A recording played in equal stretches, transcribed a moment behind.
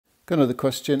Got another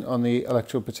question on the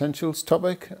electrode potentials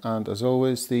topic, and as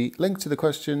always the link to the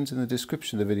questions in the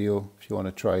description of the video if you want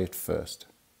to try it first.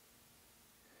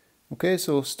 Okay,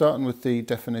 so starting with the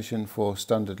definition for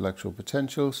standard electrode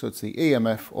potential, so it's the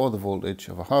EMF or the voltage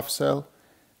of a half cell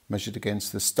measured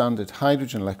against the standard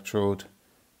hydrogen electrode,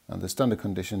 and the standard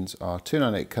conditions are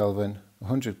 298 Kelvin,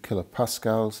 100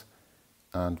 kilopascals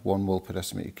and 1 mole per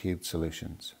decimeter cubed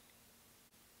solutions.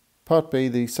 Part B,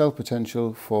 the cell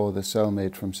potential for the cell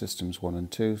made from systems 1 and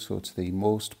 2, so it's the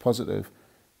most positive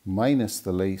minus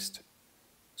the least,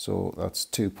 so that's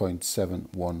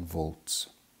 2.71 volts.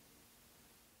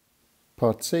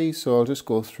 Part C, so I'll just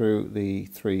go through the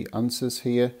three answers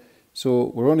here.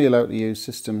 So we're only allowed to use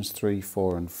systems 3,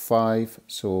 4 and 5,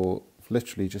 so I've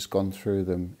literally just gone through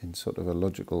them in sort of a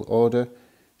logical order.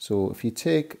 So if you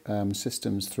take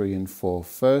systems 3 and 4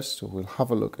 first, so we'll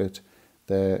have a look at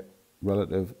their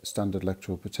relative standard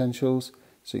electrode potentials.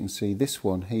 So you can see this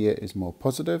one here is more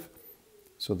positive,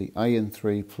 so the iron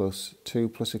 3 plus 2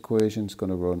 plus equation is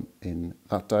going to run in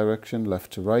that direction,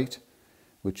 left to right,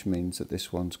 which means that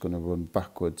this one's going to run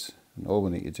backwards, and all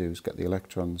we need to do is get the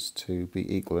electrons to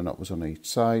be equal and opposite on each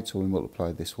side, so we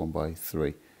multiply this one by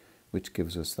 3, which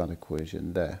gives us that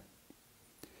equation there.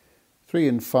 3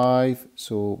 and 5,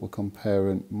 so we're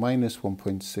comparing minus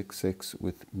 1.66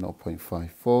 with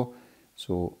 0.54,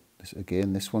 so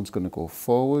this one's going to go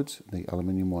forwards, the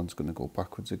aluminium one's going to go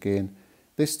backwards again.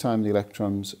 This time the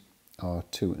electrons are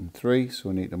 2 and 3, so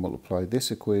we need to multiply this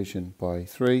equation by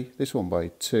 3, this one by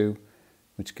 2,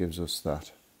 which gives us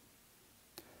that.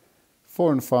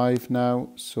 4 and 5 now,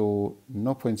 so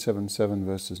 0.77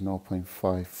 versus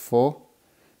 0.54.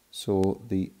 So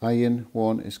the iron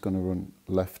one is going to run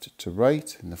left to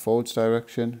right in the forwards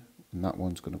direction, and that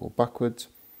one's going to go backwards.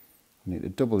 We need to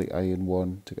double the iron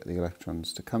one to get the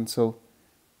electrons to cancel,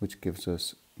 which gives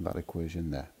us that equation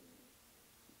there.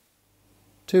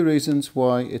 Two reasons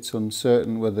why it's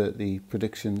uncertain whether the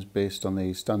predictions based on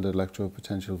the standard electrode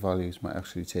potential values might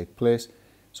actually take place.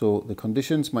 So the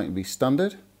conditions might be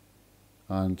standard,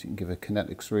 and you can give a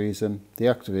kinetics reason. The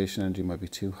activation energy might be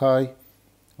too high,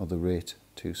 or the rate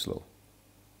too slow.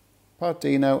 Part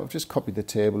D now, I've just copied the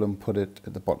table and put it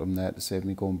at the bottom there to save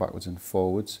me going backwards and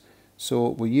forwards. So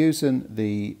we're using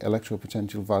the electrode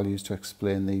potential values to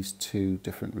explain these two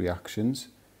different reactions.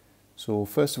 So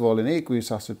first of all, in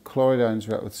aqueous acid, chloride ions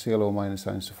react with ClO- ions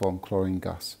to form chlorine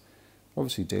gas.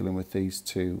 Obviously dealing with these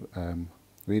two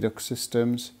redox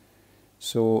systems.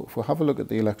 So if we have a look at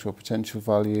the electrode potential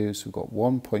values, we've got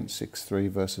 1.63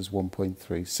 versus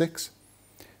 1.36.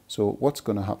 So what's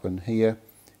going to happen here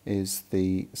is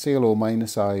the ClO-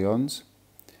 ions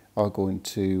are going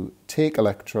to take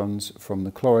electrons from the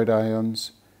chloride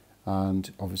ions and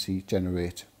obviously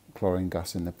generate chlorine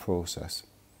gas in the process.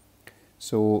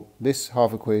 So this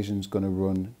half equation is going to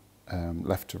run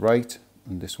left to right,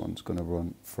 and this one's going to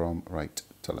run from right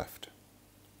to left.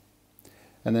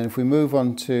 And then if we move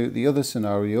on to the other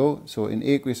scenario, so in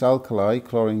aqueous alkali,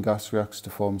 chlorine gas reacts to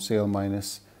form Cl-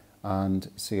 and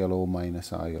ClO-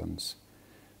 ions.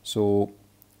 So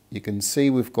you can see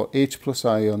we've got H plus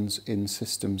ions in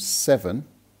system 7.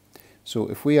 So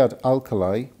if we add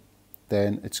alkali,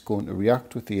 then it's going to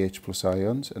react with the H plus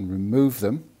ions and remove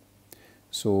them.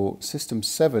 So system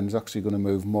 7 is actually going to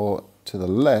move more to the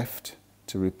left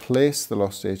to replace the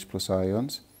lost H plus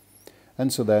ions.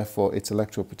 And so therefore its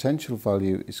electrode potential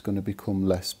value is going to become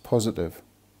less positive.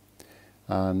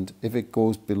 And if it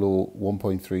goes below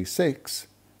 1.36,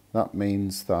 that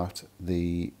means that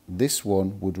this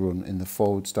one would run in the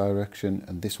forwards direction,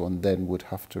 and this one then would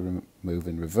have to move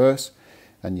in reverse.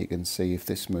 And you can see if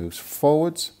this moves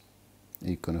forwards,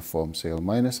 you're going to form Cl-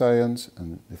 ions,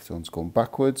 and if this one's going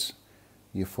backwards,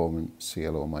 you're forming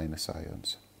ClO-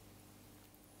 ions.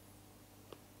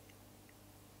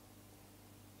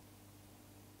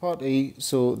 Part E,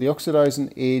 so the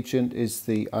oxidizing agent is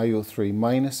the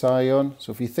IO3- ion.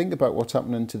 So if you think about what's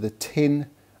happening to the tin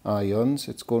ions,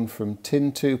 it's going from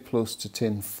tin 2 plus to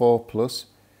tin 4 plus,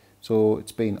 so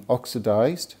it's been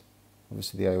oxidized.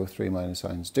 Obviously the IO3-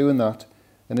 ion is doing that,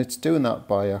 and it's doing that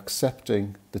by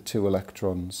accepting the 2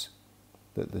 electrons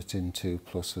that the tin 2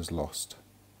 plus has lost.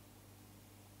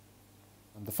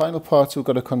 And the final part, we've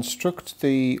got to construct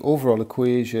the overall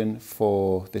equation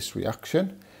for this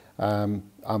reaction.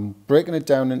 I'm breaking it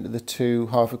down into the two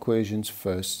half equations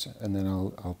first, and then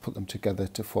I'll put them together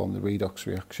to form the redox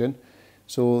reaction.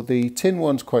 So the tin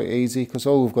one's quite easy because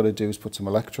all we've got to do is put some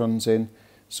electrons in.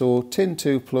 So tin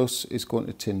 2 plus is going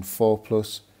to tin 4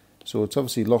 plus. So it's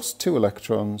obviously lost 2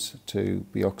 electrons to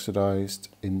be oxidized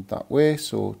in that way.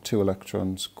 So 2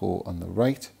 electrons go on the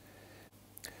right.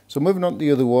 So moving on to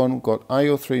the other one, we've got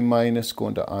IO3-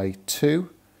 going to I2.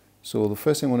 So the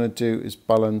first thing I want to do is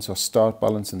balance or start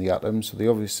balancing the atoms. So the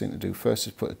obvious thing to do first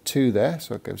is put a 2 there,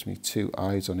 so it gives me 2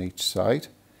 I's on each side.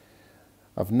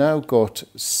 I've now got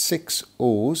 6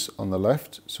 O's on the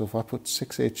left, so if I put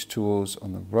 6 H2O's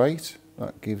on the right,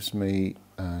 that gives me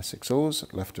 6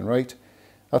 O's left and right.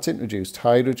 That's introduced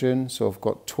hydrogen, so I've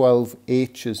got 12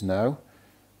 H's now.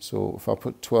 So if I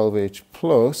put 12H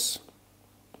plus,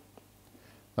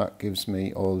 that gives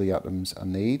me all the atoms I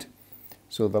need.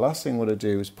 So the last thing I want to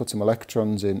do is put some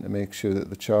electrons in to make sure that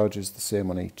the charge is the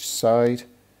same on each side.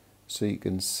 So you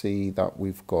can see that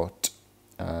we've got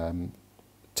 10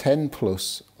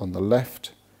 plus on the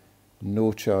left,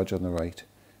 no charge on the right.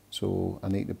 So I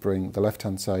need to bring the left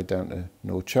hand side down to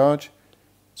no charge.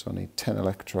 So I need 10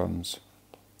 electrons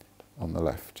on the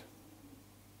left.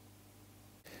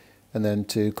 And then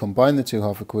to combine the two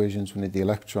half equations, we need the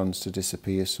electrons to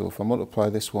disappear. So if I multiply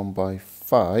this one by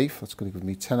 5, that's going to give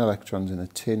me 10 electrons in a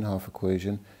tin half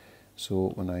equation.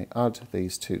 So when I add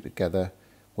these two together,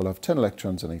 we'll have 10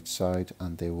 electrons on each side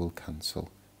and they will cancel.